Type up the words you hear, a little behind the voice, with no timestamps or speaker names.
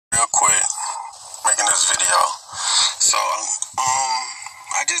quick, making this video. So,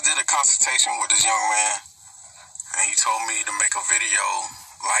 I just did a consultation with this young man, and he told me to make a video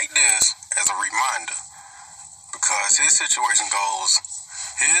like this as a reminder, because his situation goes,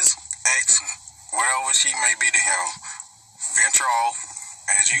 his ex, whatever she may be to him, venture off,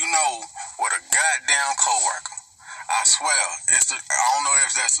 as you know, with a goddamn coworker. I swear, I don't know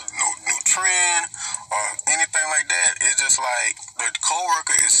if that's a new trend or anything like that. It's just like the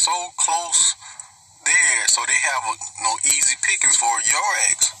coworker is so close there, so they have no easy pickings for your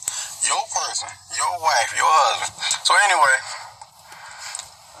ex, your person, your wife, your husband. So anyway,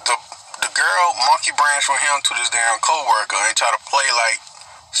 the girl monkey branch from him to this damn coworker and try to play like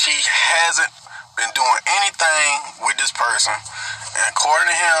she hasn't been doing anything with this person. And according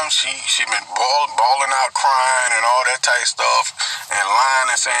to him, she been bawling out, crying, and all that type of stuff, and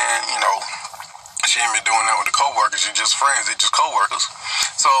lying and saying, she ain't been doing that with the coworkers. She just friends, they just coworkers.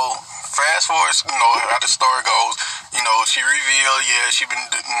 So fast forward, how the story goes, she revealed, she been,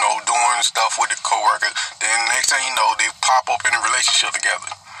 doing stuff with the coworkers. Then next thing you know, they pop up in a relationship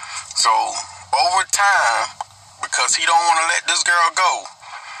together. So over time, because he don't want to let this girl go,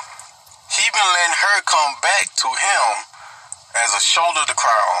 he been letting her come back to him as a shoulder to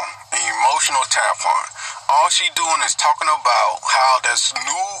cry on, an emotional tampon. All she doing is talking about how this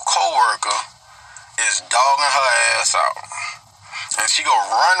new coworker is dogging her ass out. And she go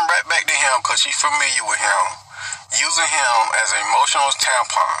run right back to him because she's familiar with him, using him as an emotional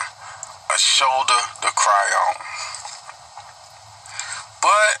tampon, a shoulder to cry on.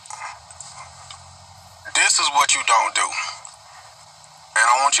 But this is what you don't do. And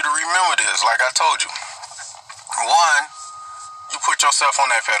I want you to remember this, like I told you. One, you put yourself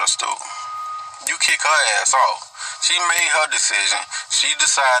on that pedestal. You kick her ass off. She made her decision. She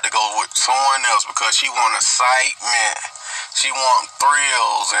decided to go with someone else because she want excitement. She want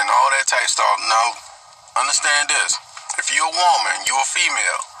thrills and all that type of stuff. Now, understand this. If you're a woman, you're a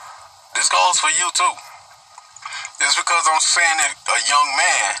female. This goes for you too. Just because I'm saying that a young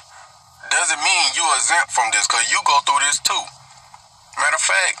man doesn't mean you're exempt from this, because you go through this too. Matter of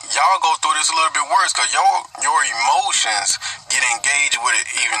fact, y'all go through this a little bit worse because your emotions get engaged with it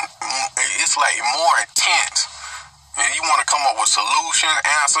it's like more intense. And you want to come up with solution,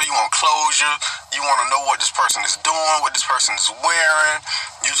 answer, you want closure, you want to know what this person is doing, what this person is wearing.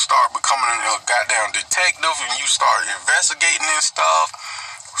 You start becoming a goddamn detective and you start investigating this stuff.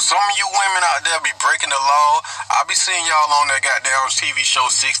 Some of you women out there be breaking the law. I be seeing y'all on that goddamn TV show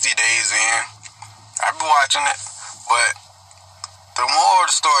 60 Days In. I be watching it, but the moral of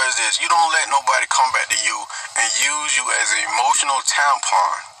the story is this: you don't let nobody come back to you and use you as an emotional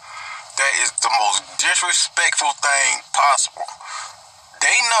tampon. That is the most disrespectful thing possible.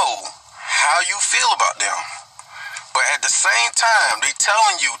 They know how you feel about them, but at the same time, they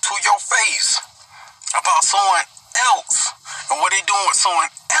telling you to your face about someone else and what they doing with someone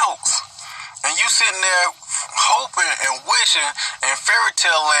else. And you sitting there hoping and wishing in fairy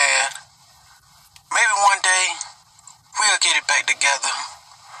tale land, maybe one day we'll get it back together.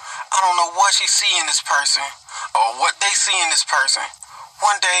 I don't know what she see in this person or what they see in this person.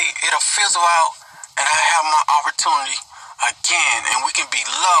 One day it'll fizzle out and I have my opportunity again, and we can be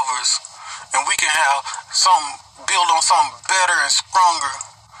lovers and we can have build on something better and stronger.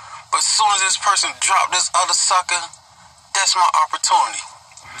 But as soon as this person drop this other sucker, that's my opportunity.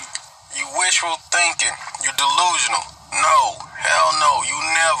 You wishful thinking. You delusional. No, hell no. You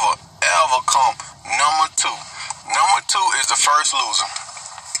never ever come number two. Number two is the first loser.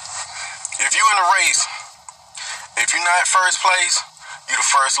 If you in a race, if you're not first place, you're the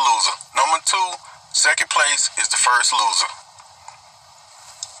first loser. Number two, second place is the first loser.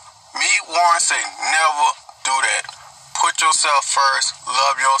 Me, Warren, say never do that. Put yourself first.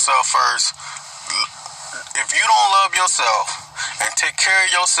 Love yourself first. If you don't love yourself and take care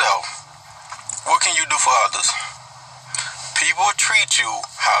of yourself, what can you do for others? People treat you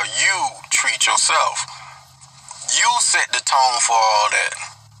how you treat yourself. You set the tone for all that.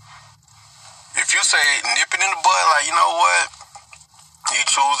 If you say nip it in the bud, like, you know what? You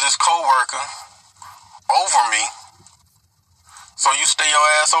choose this coworker over me, so you stay your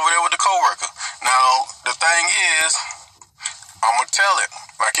ass over there with the coworker. Now, the thing is, I'm going to tell it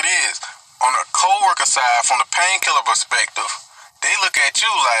like it is. On the coworker side, from the painkiller perspective, they look at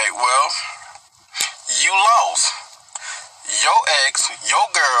you like, well, you lost. Your ex, your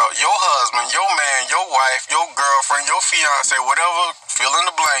girl, your husband, your man, your wife, your girlfriend, your fiance, whatever, fill in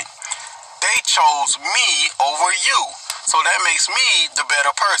the blank, they chose me over you. So that makes me the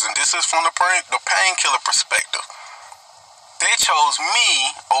better person. This is from the painkiller perspective. They chose me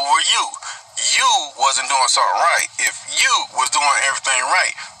over you. You wasn't doing something right. If you was doing everything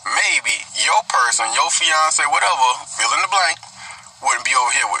right, maybe your person, your fiance, whatever, fill in the blank, wouldn't be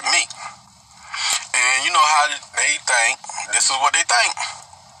over here with me. And you know how they think. This is what they think.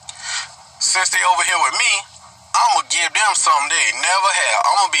 Since they over here with me, I'm going to give them something they never had.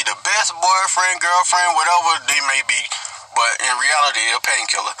 I'm going to be the best boyfriend, girlfriend, whatever they may be. But in reality, a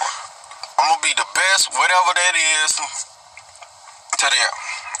painkiller. I'm going to be the best, whatever that is, to them.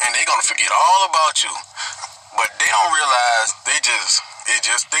 And they're going to forget all about you. But they don't realize they turn.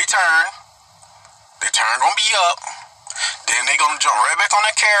 Their turn going to be up. Then they're going to jump right back on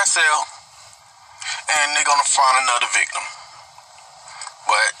that carousel. And they're going to find another victim.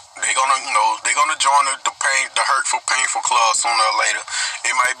 But they're gonna join the hurtful, painful club sooner or later.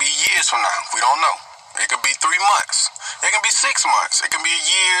 It might be years from now. We don't know. It could be 3 months. It can be 6 months. It can be a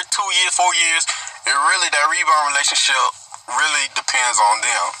year, 2 years, 4 years. That rebound relationship really depends on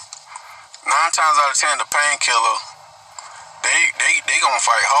them. 9 times out of 10, the painkiller, they gonna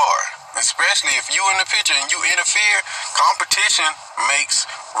fight hard. Especially if you in the picture and you interfere, competition makes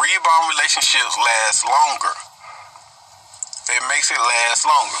rebound relationships last longer. It makes it last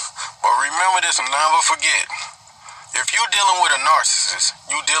longer. But remember this and never forget. If you're dealing with a narcissist,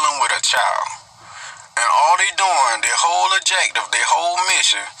 you're dealing with a child. And all they doing, their whole objective, their whole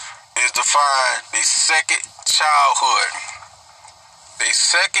mission is to find their second childhood. Their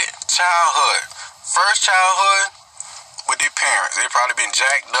second childhood. First childhood with their parents. They probably been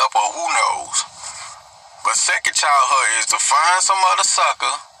jacked up or who knows. But second childhood is to find some other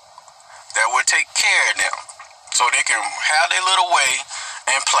sucker that will take care of them. So they can have their little way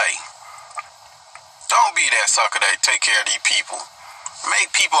and play. Don't be that sucker that take care of these people.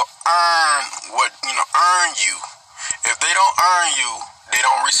 Make people earn you. If they don't earn you, they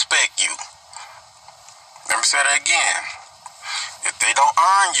don't respect you. Let me say that again. If they don't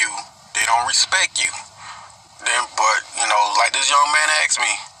earn you, they don't respect you. But like this young man asked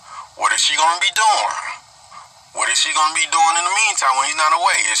me, what is she gonna be doing? What is she going to be doing in the meantime when he's not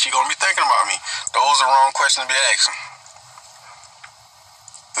away? Is she going to be thinking about me? Those are the wrong questions to be asking.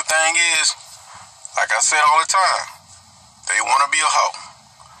 The thing is, like I said all the time, they want to be a hoe.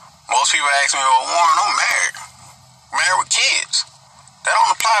 Most people ask me, well, Warren, I'm married. Married with kids. That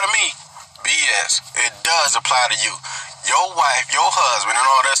don't apply to me. BS. It does apply to you. Your wife, your husband, and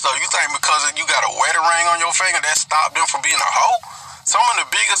all that stuff. You think because you got a wedding ring on your finger that stopped them from being a hoe? Some of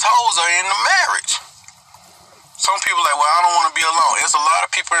the biggest hoes are in the marriage. Some people like, well, I don't want to be alone. There's a lot of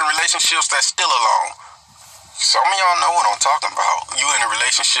people in relationships that's still alone. Some of y'all know what I'm talking about. You in a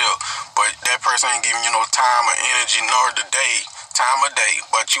relationship, but that person ain't giving you no time or energy nor time of day.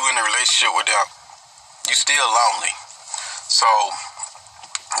 But you in a relationship with them, you still lonely. So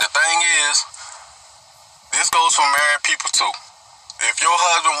the thing is, this goes for married people too. If your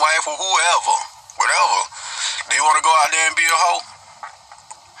husband, wife, or whoever, whatever, they want to go out there and be a hoe,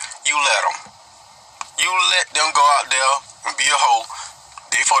 you let them. You let them go out there and be a hoe.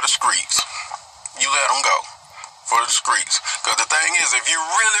 They for the streets. You let them go for the streets. Because the thing is, if you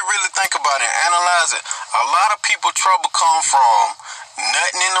really, really think about it and analyze it, a lot of people trouble come from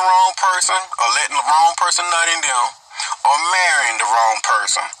nutting in the wrong person or letting the wrong person nut in them or marrying the wrong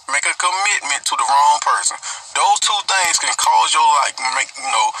person. Make a commitment to the wrong person. Those two things can cause your life,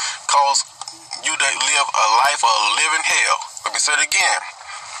 cause you to live a life of living hell. Let me say it again.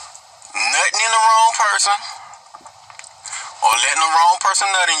 Nutting in the wrong person, or letting the wrong person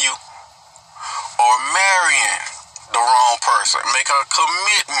nut in you, or marrying the wrong person, make a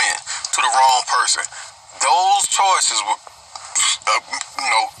commitment to the wrong person. Those choices will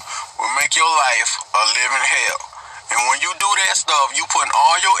make your life a living hell. And when you do that stuff, you putting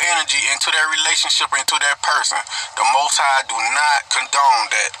all your energy into that relationship, into that person. The Most High do not condone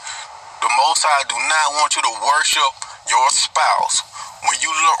that. The Most High do not want you to worship your spouse. When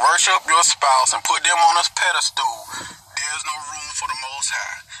you worship your spouse and put them on a pedestal, there's no room for the Most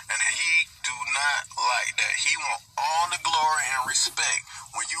High. And He do not like that. He want all the glory and respect.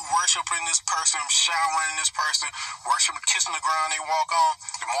 When you worshiping this person, showering this person, worshiping, kissing the ground they walk on,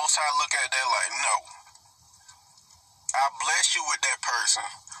 the Most High look at that like, no. I bless you with that person,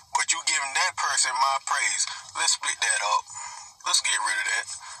 but you giving that person my praise. Let's split that up. Let's get rid of that.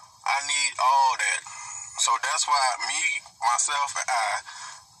 I need all that. So that's why me, myself, and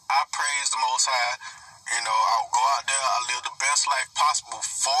I praise the Most High. I'll go out there, I live the best life possible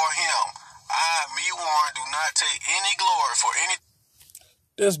for Him. Warren, do not take any glory for any.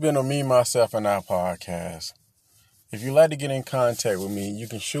 This has been a Me, Myself, and I podcast. If you'd like to get in contact with me, you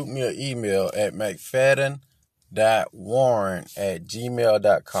can shoot me an email at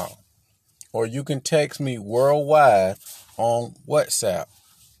mcfadden.warren@gmail.com. Or you can text me worldwide on WhatsApp.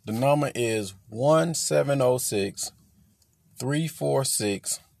 The number is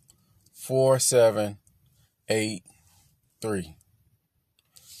 1706-346-3744. 4783.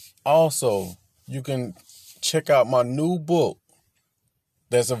 Also, you can check out my new book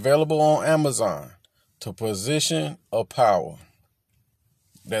that's available on Amazon, To Position of Power.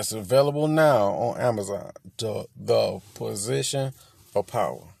 That's available now on Amazon, The Position of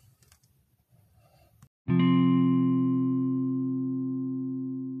Power.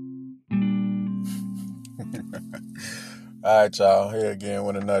 All right, y'all. Here again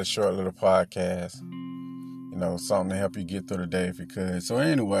with another short little podcast. You know, something to help you get through the day if you could. So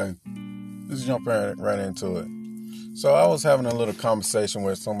anyway, let's jump right into it. So I was having a little conversation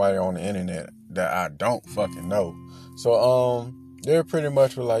with somebody on the internet that I don't fucking know. So they're pretty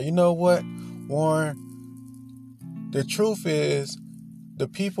much were like, you know what, Warren? The truth is, the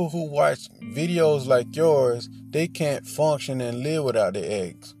people who watch videos like yours, they can't function and live without their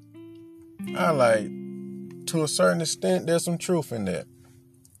eggs. I like, to a certain extent, there's some truth in that.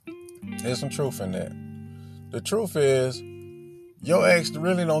 There's some truth in that. The truth is, your ex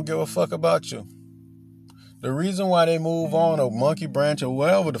really don't give a fuck about you. The reason why they move on or monkey branch or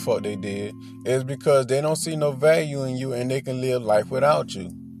whatever the fuck they did is because they don't see no value in you and they can live life without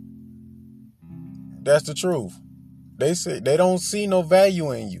you. That's the truth. They say they don't see no value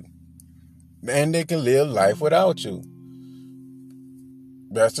in you and they can live life without you.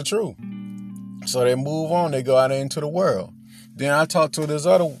 That's the truth. So they move on. They go out into the world. Then I talked to this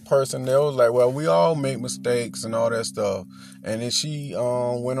other person that was like, well, we all make mistakes and all that stuff. And then she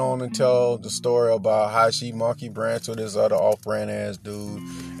went on and tell the story about how she monkey branched with this other off-brand ass dude.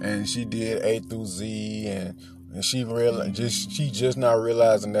 And she did A through Z. And she just not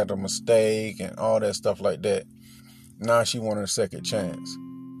realizing that a mistake and all that stuff like that. Now she wanted a second chance.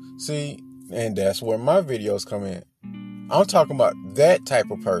 See, and that's where my videos come in. I'm talking about that type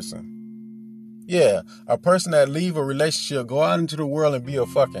of person. Yeah, a person that leave a relationship, go out into the world and be a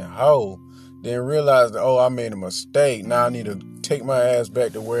fucking hoe, then realize that, oh, I made a mistake. Now I need to take my ass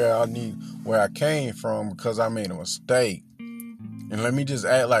back to where I came from because I made a mistake. And let me just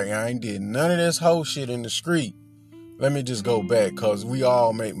act like I ain't did none of this hoe shit in the street. Let me just go back because we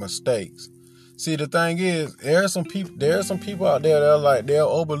all make mistakes. See, the thing is, there are some people out there that are like, they'll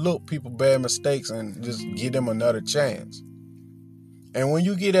overlook people's bad mistakes and just give them another chance. And when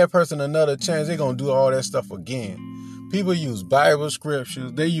you give that person another chance, they're going to do all that stuff again. People use Bible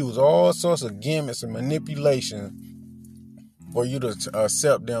scriptures. They use all sorts of gimmicks and manipulation for you to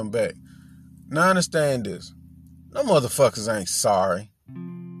accept them back. Now understand this. No motherfuckers ain't sorry.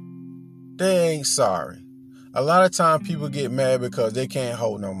 They ain't sorry. A lot of times people get mad because they can't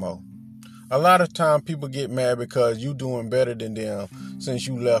hold no more. A lot of times people get mad because you doing better than them since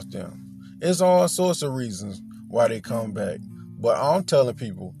you left them. It's all sorts of reasons why they come back. But I'm telling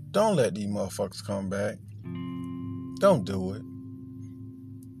people, don't let these motherfuckers come back. Don't do it.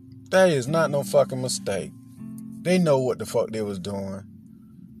 That is not no fucking mistake. They know what the fuck they was doing.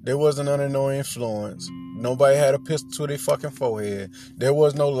 They wasn't under no influence. Nobody had a pistol to their fucking forehead. There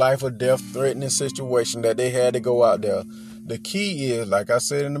was no life or death threatening situation that they had to go out there. The key is, like I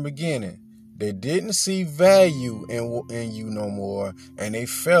said in the beginning, they didn't see value in you no more, and they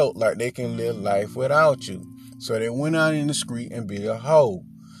felt like they can live life without you. So they went out in the street and be a hoe.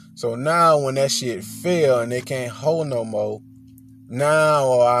 So now when that shit failed and they can't hold no more,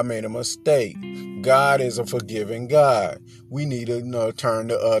 now I made a mistake. God is a forgiving God. We need to turn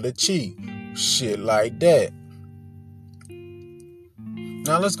the other cheek. Shit like that.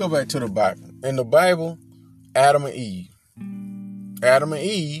 Now let's go back to the Bible. In the Bible, Adam and Eve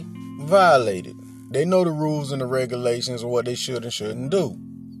violated. They know the rules and the regulations of what they should and shouldn't do.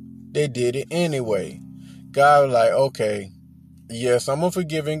 They did it anyway. God was like, okay, yes, I'm a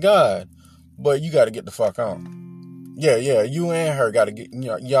forgiving God, but you got to get the fuck on. Yeah, you and her got to get,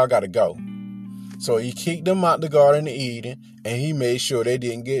 y'all got to go. So he kicked them out the Garden of Eden, and he made sure they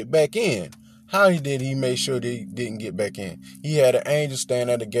didn't get back in. How did he make sure they didn't get back in? He had an angel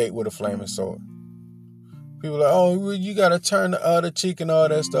stand at the gate with a flaming sword. People are like, oh, you got to turn the other cheek and all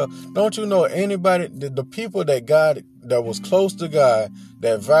that stuff. Don't you know anybody, the people that was close to God,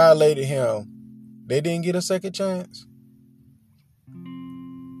 that violated him, they didn't get a second chance?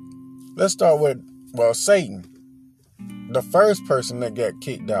 Let's start with, Satan. The first person that got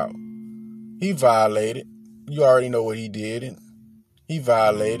kicked out. He violated. You already know what he did. He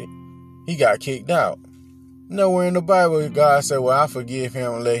violated. He got kicked out. Nowhere in the Bible, God said, well, I forgive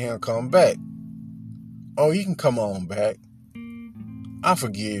him and let him come back. Oh, you can come on back. I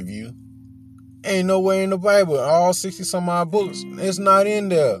forgive you. Ain't nowhere in the Bible, all 60 some odd books, it's not in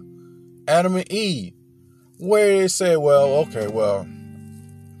there. Adam and Eve, where they say, I was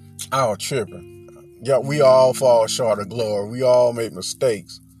tripping. Yeah, we all fall short of glory. We all make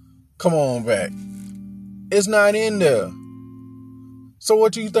mistakes. come on back. It's not in there. So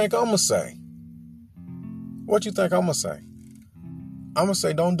what do you think I'm gonna say? What you think I'm gonna say? I'm gonna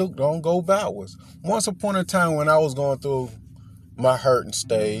say don't go backwards. Once upon a time when I was going through my hurting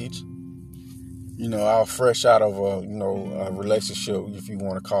stage, I was fresh out of a relationship, if you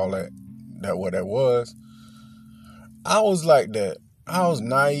want to call that what that was. I was like that. I was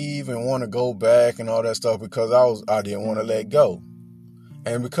naive and want to go back and all that stuff because I didn't want to let go.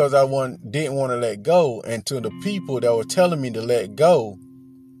 And because I didn't want to let go, and to the people that were telling me to let go,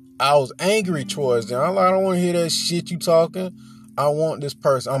 I was angry towards them. I'm like, I don't want to hear that shit you talking. I want this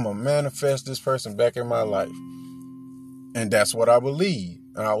person. I'm going to manifest this person back in my life. And that's what I believe.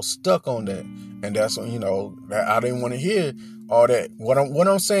 And I was stuck on that. And that's when, I didn't want to hear all that. What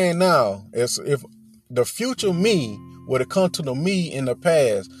I'm saying now is, if the future me would have come to the me in the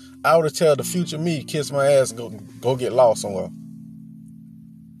past, I would have tell the future me, kiss my ass and go get lost somewhere.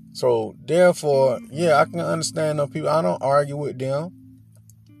 So therefore, yeah, I can understand those people. I don't argue with them.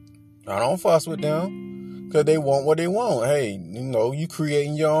 I don't fuss with them because they want what they want. Hey, you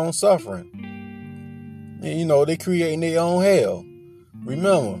creating your own suffering. They creating their own hell.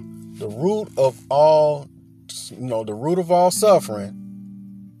 Remember, the root of all suffering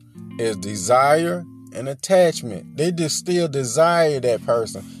is desire and attachment. They just still desire that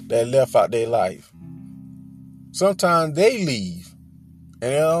person that left out their life. Sometimes they leave.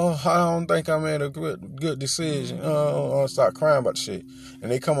 And I don't think I made a good decision. I'll start crying about the shit.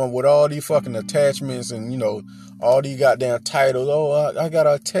 And they come up with all these fucking attachments and, all these goddamn titles. Oh, I got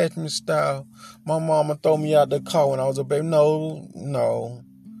an attachment style. My mama threw me out the car when I was a baby. No.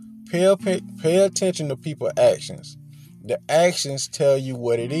 Pay attention to people's actions. The actions tell you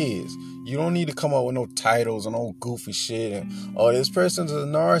what it is. You don't need to come up with no titles and no goofy shit. And, this person's a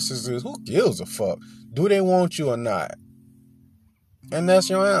narcissist. Who gives a fuck? Do they want you or not? And that's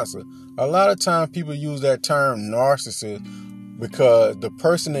your answer. A lot of times people use that term narcissist because the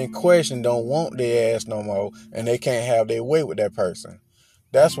person in question don't want their ass no more and they can't have their way with that person.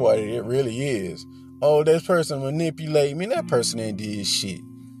 That's what it really is. Oh, this person manipulate me. That person ain't did shit.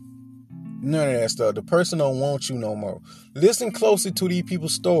 None of that stuff. The person don't want you no more. Listen closely to these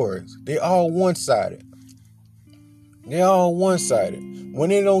people's stories. They all one-sided. When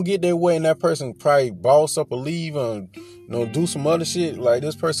they don't get their way and that person probably boss up or leave and do some other shit, like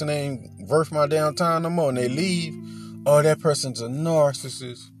this person ain't worth my damn time no more, and they leave, that person's a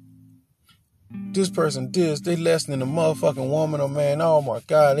narcissist. This person they less than a motherfucking woman or man. Oh my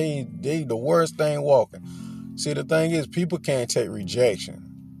God, they the worst thing walking. See, the thing is, people can't take rejection.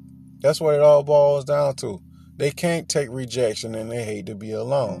 That's what it all boils down to. They can't take rejection and they hate to be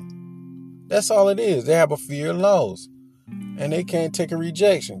alone. That's all it is. They have a fear of loss. And they can't take a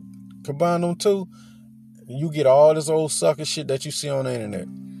rejection. Combine them two, you get all this old sucker shit that you see on the internet.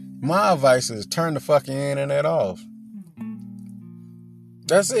 My advice is turn the fucking internet off.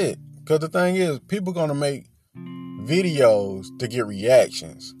 That's it. Because the thing is, people going to make videos to get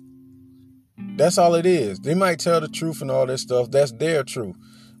reactions. That's all it is. They might tell the truth and all this stuff. That's their truth.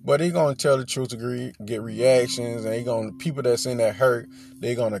 But they're going to tell the truth to get reactions. And people that's in that hurt,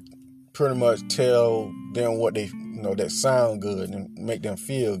 they're going to pretty much tell them what they, that sound good and make them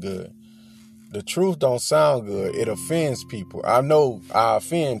feel good. The truth don't sound good. It offends people. I know I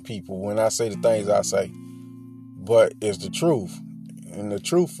offend people when I say the things I say. But it's the truth. And the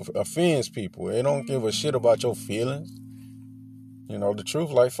truth offends people. They don't give a shit about your feelings. The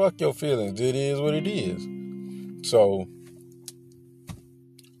truth, like, fuck your feelings. It is what it is. So,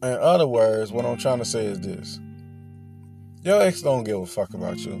 in other words, what I'm trying to say is this. Your ex don't give a fuck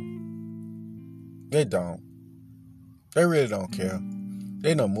about you. They don't. They really don't care.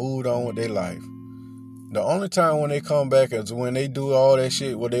 They done moved on with their life. The only time when they come back is when they do all that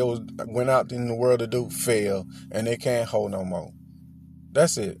shit what they went out in the world to do, fail, and they can't hold no more.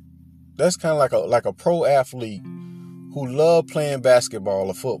 That's it. That's kind of like a pro athlete who love playing basketball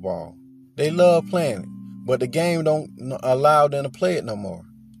or football. They love playing it, but the game don't allow them to play it no more.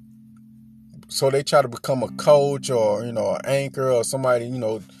 So they try to become a coach or, an anchor or somebody,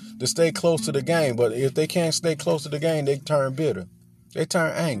 to stay close to the game. But if they can't stay close to the game, they turn bitter. They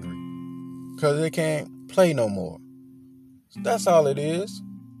turn angry because they can't play no more. That's all it is.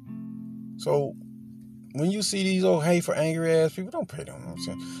 So when you see these old hateful, angry ass people, don't pay them no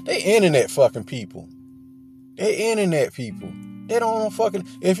attention. They internet fucking people. They internet people. They don't fucking.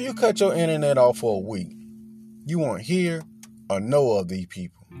 If you cut your internet off for a week, you won't hear or know of these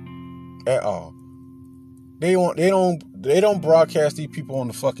people at all. They don't broadcast these people on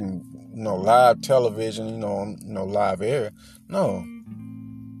the fucking live television, live air. No.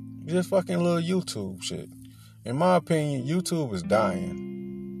 Just fucking little YouTube shit. In my opinion, YouTube is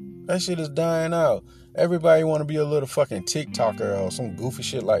dying. That shit is dying out. Everybody want to be a little fucking TikToker or some goofy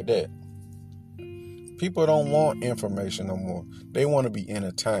shit like that. People don't want information no more. They want to be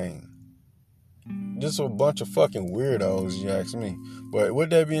entertained. Just a bunch of fucking weirdos, you ask me. But with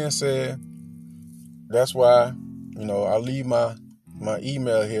that being said, that's why, I leave my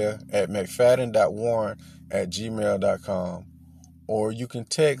email here at mcfadden.warren@gmail.com. Or you can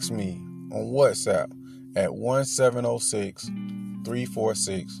text me on WhatsApp at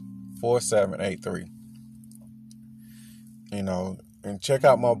 1706-346-4783. And check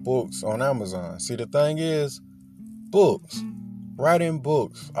out my books on Amazon. See, the thing is, books, writing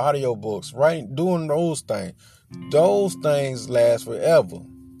books, audio books, doing those things last forever.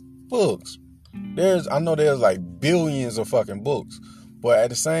 Books. I know there's like billions of fucking books, but at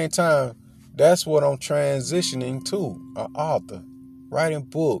the same time, that's what I'm transitioning to, an author, writing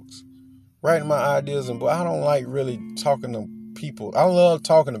books, writing my ideas and books. I don't like really talking to people. I love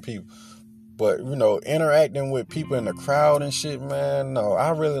talking to people, but interacting with people in the crowd and shit, man, no,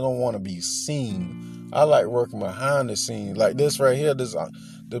 I really don't want to be seen. I like working behind the scenes, like this right here. This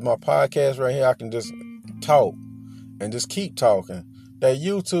my podcast right here. I can just talk and just keep talking. That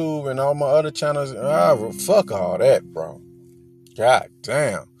YouTube and all my other channels, fuck all that, bro. God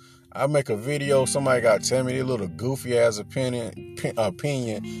damn. I make a video, somebody got to tell me their little goofy ass opinion,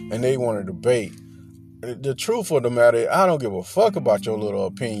 and they want to debate. The truth of the matter is, I don't give a fuck about your little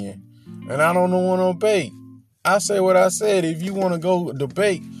opinion, and I don't want to debate. I say what I said. If you want to go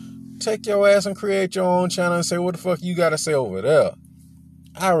debate, take your ass and create your own channel and say what the fuck you got to say over there.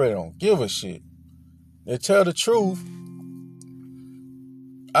 I really don't give a shit. To tell the truth,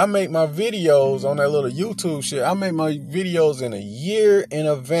 I make my videos on that little YouTube shit. I make my videos in a year in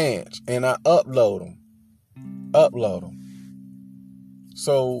advance, and I upload them.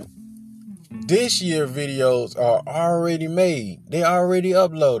 So this year videos are already made. They already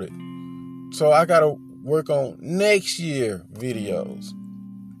uploaded. So I gotta work on next year videos.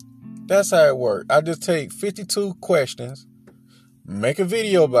 That's how it works. I just take 52 questions, make a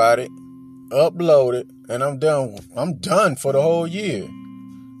video about it, upload it, and I'm done. I'm done for the whole year.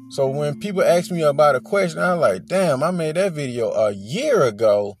 So when people ask me about a question, I'm like, damn, I made that video a year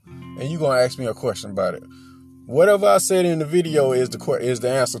ago, and you're going to ask me a question about it. Whatever I said in the video is the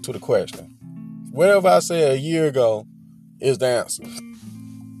answer to the question. Whatever I said a year ago is the answer.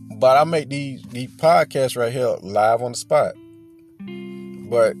 But I make these podcasts right here live on the spot.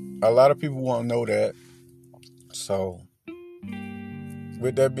 But a lot of people won't know that. So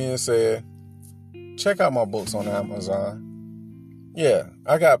with that being said, check out my books on Amazon. Yeah,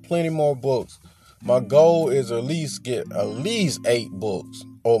 I got plenty more books. My goal is at least get 8 books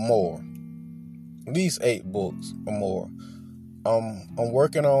or more. At least 8 books or more. I'm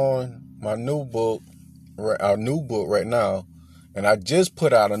working on my new book right now, and I just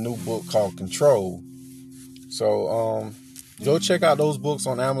put out a new book called Control. So go check out those books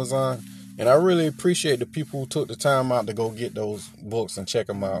on Amazon, and I really appreciate the people who took the time out to go get those books and check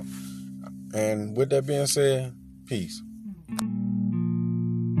them out. And with that being said, peace.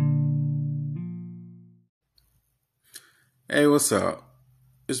 Hey, what's up?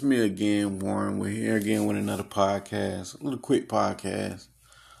 It's me again, Warren. We're here again with another podcast, a little quick podcast.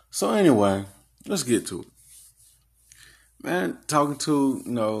 So anyway, let's get to it. Man, talking to,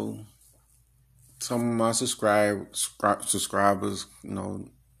 some of my subscribers,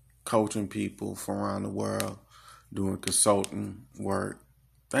 coaching people from around the world, doing consulting work,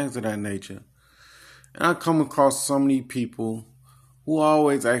 things of that nature. And I come across so many people who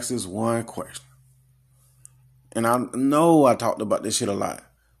always ask this one question. And I know I talked about this shit a lot.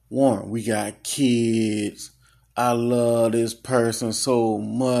 Warren, we got kids. I love this person so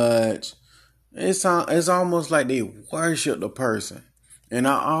much. It's almost like they worship the person. And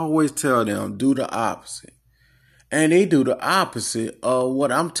I always tell them, do the opposite. And they do the opposite of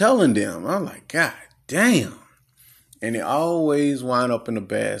what I'm telling them. I'm like, God damn. And they always wind up in a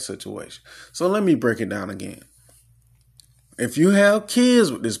bad situation. So let me break it down again. If you have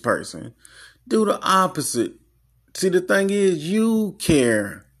kids with this person, do the opposite. See, the thing is, you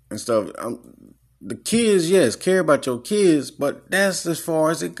care and stuff. The kids, yes, care about your kids, but that's as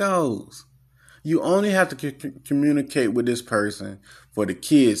far as it goes. You only have to communicate with this person for the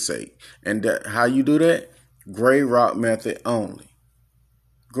kids' sake. And how you do that? Gray rock method only.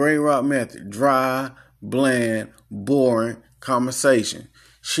 Gray rock method. Dry, bland, boring conversation.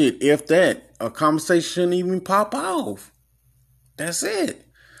 Shit, if that, a conversation shouldn't even pop off. That's it.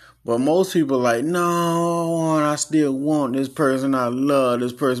 But most people are like, no, I still want this person. I love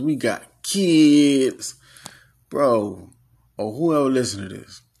this person. We got kids. Bro, or whoever listen to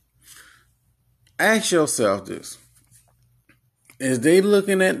this, ask yourself this. Is they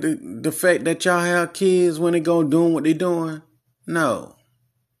looking at the fact that y'all have kids when they go doing what they doing? No.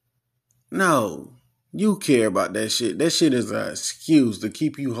 No. You care about that shit. That shit is an excuse to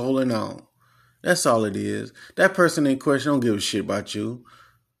keep you holding on. That's all it is. That person in question don't give a shit about you.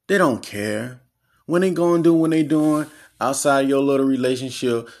 They don't care. When they going to do what they doing outside your little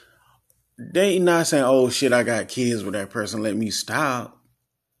relationship, they not saying, oh shit, I got kids with that person, let me stop.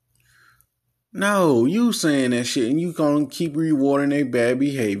 No, you saying that shit and you gonna keep rewarding their bad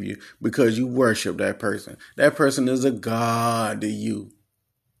behavior because you worship that person. That person is a god to you.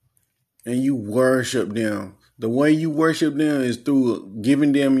 And you worship them. The way you worship them is through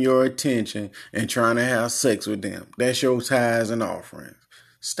giving them your attention and trying to have sex with them. That's your tithes and offerings.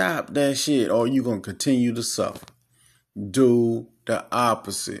 Stop that shit or you gonna continue to suffer. Do the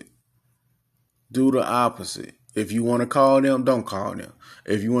opposite. Do the opposite. If you want to call them, don't call them.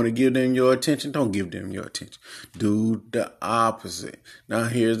 If you want to give them your attention, don't give them your attention. Do the opposite. Now,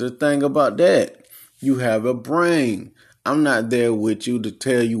 here's the thing about that. You have a brain. I'm not there with you to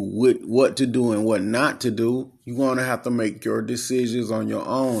tell you what to do and what not to do. You're going to have to make your decisions on your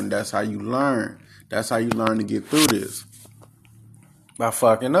own. That's how you learn. That's how you learn to get through this. By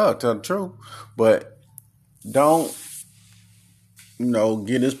fucking up, tell the truth. But don't,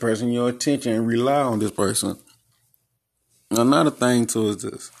 give this person your attention and rely on this person. Another thing too is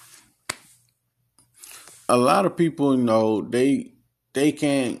this. A lot of people, they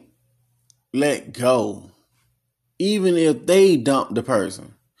can't let go. Even if they dump the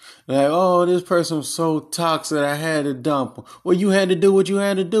person. Like, oh, this person was so toxic I had to dump him. Well, you had to do what you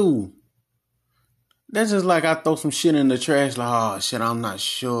had to do. That's just like I throw some shit in the trash. Like, oh, shit, I'm not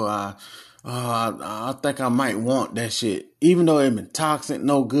sure. I think I might want that shit. Even though it been toxic,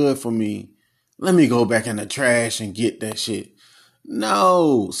 no good for me. Let me go back in the trash and get that shit.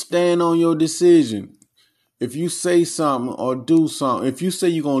 No, stand on your decision. If you say something or do something, if you say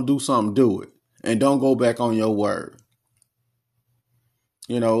you're going to do something, do it. And don't go back on your word.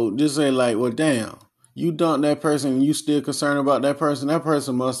 Just say like, well, damn, you dumped that person and you still concerned about that person. That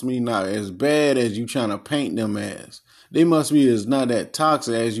person must be not as bad as you trying to paint them as. They must be as not that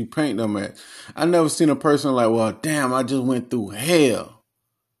toxic as you paint them as. I never seen a person like, well, damn, I just went through hell.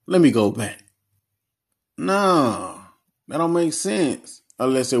 Let me go back. No, that don't make sense.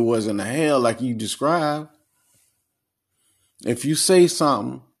 Unless it wasn't a hell like you described. If you say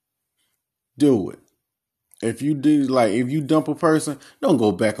something, do it. If you dump a person, don't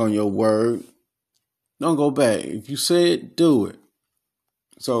go back on your word. Don't go back. If you say it, do it.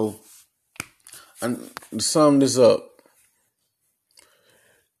 So, to sum this up,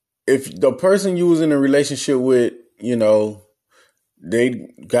 if the person you was in a relationship with, they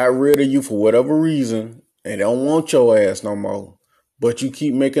got rid of you for whatever reason and they don't want your ass no more, but you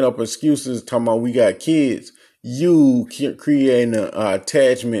keep making up excuses talking about we got kids, you keep creating an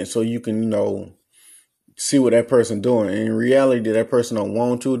attachment so you can, see what that person doing. And in reality, that person don't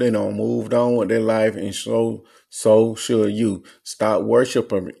want to. They don't moved on with their life, and so should you. Stop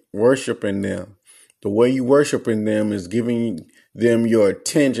worshiping them. The way you worshiping them is giving them your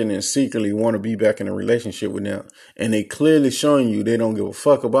attention and secretly want to be back in a relationship with them. And they clearly showing you they don't give a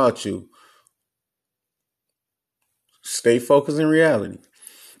fuck about you. Stay focused in reality.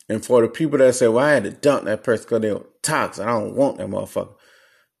 And for the people that say, well, I had to dump that person because they were toxic. I don't want that motherfucker.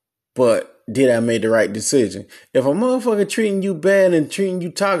 But did I make the right decision? If a motherfucker treating you bad and treating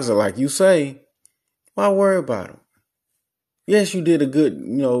you toxic like you say, why worry about him? Yes, you did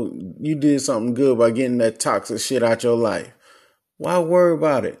you did something good by getting that toxic shit out your life. Why worry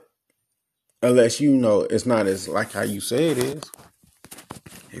about it? Unless it's not as like how you say it is.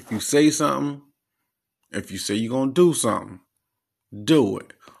 If you say something, if you say you're going to do something, do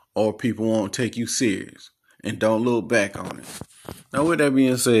it. Or people won't take you serious. And don't look back on it. Now, with that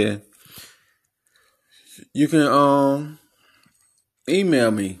being said, you can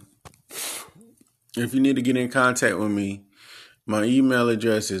email me if you need to get in contact with me. My email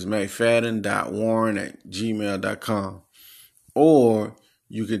address is mcfadden.warren@gmail.com. Or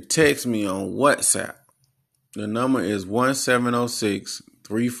you can text me on WhatsApp. The number is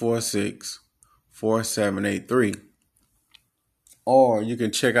 1706-346-4783. Or you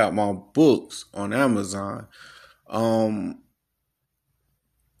can check out my books on Amazon. On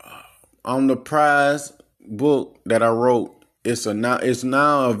the prize book that I wrote, it's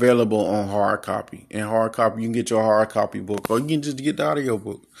now available on hard copy. In hard copy, you can get your hard copy book, or you can just get the audio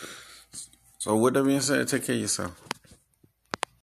book. So with that being said, take care of yourself.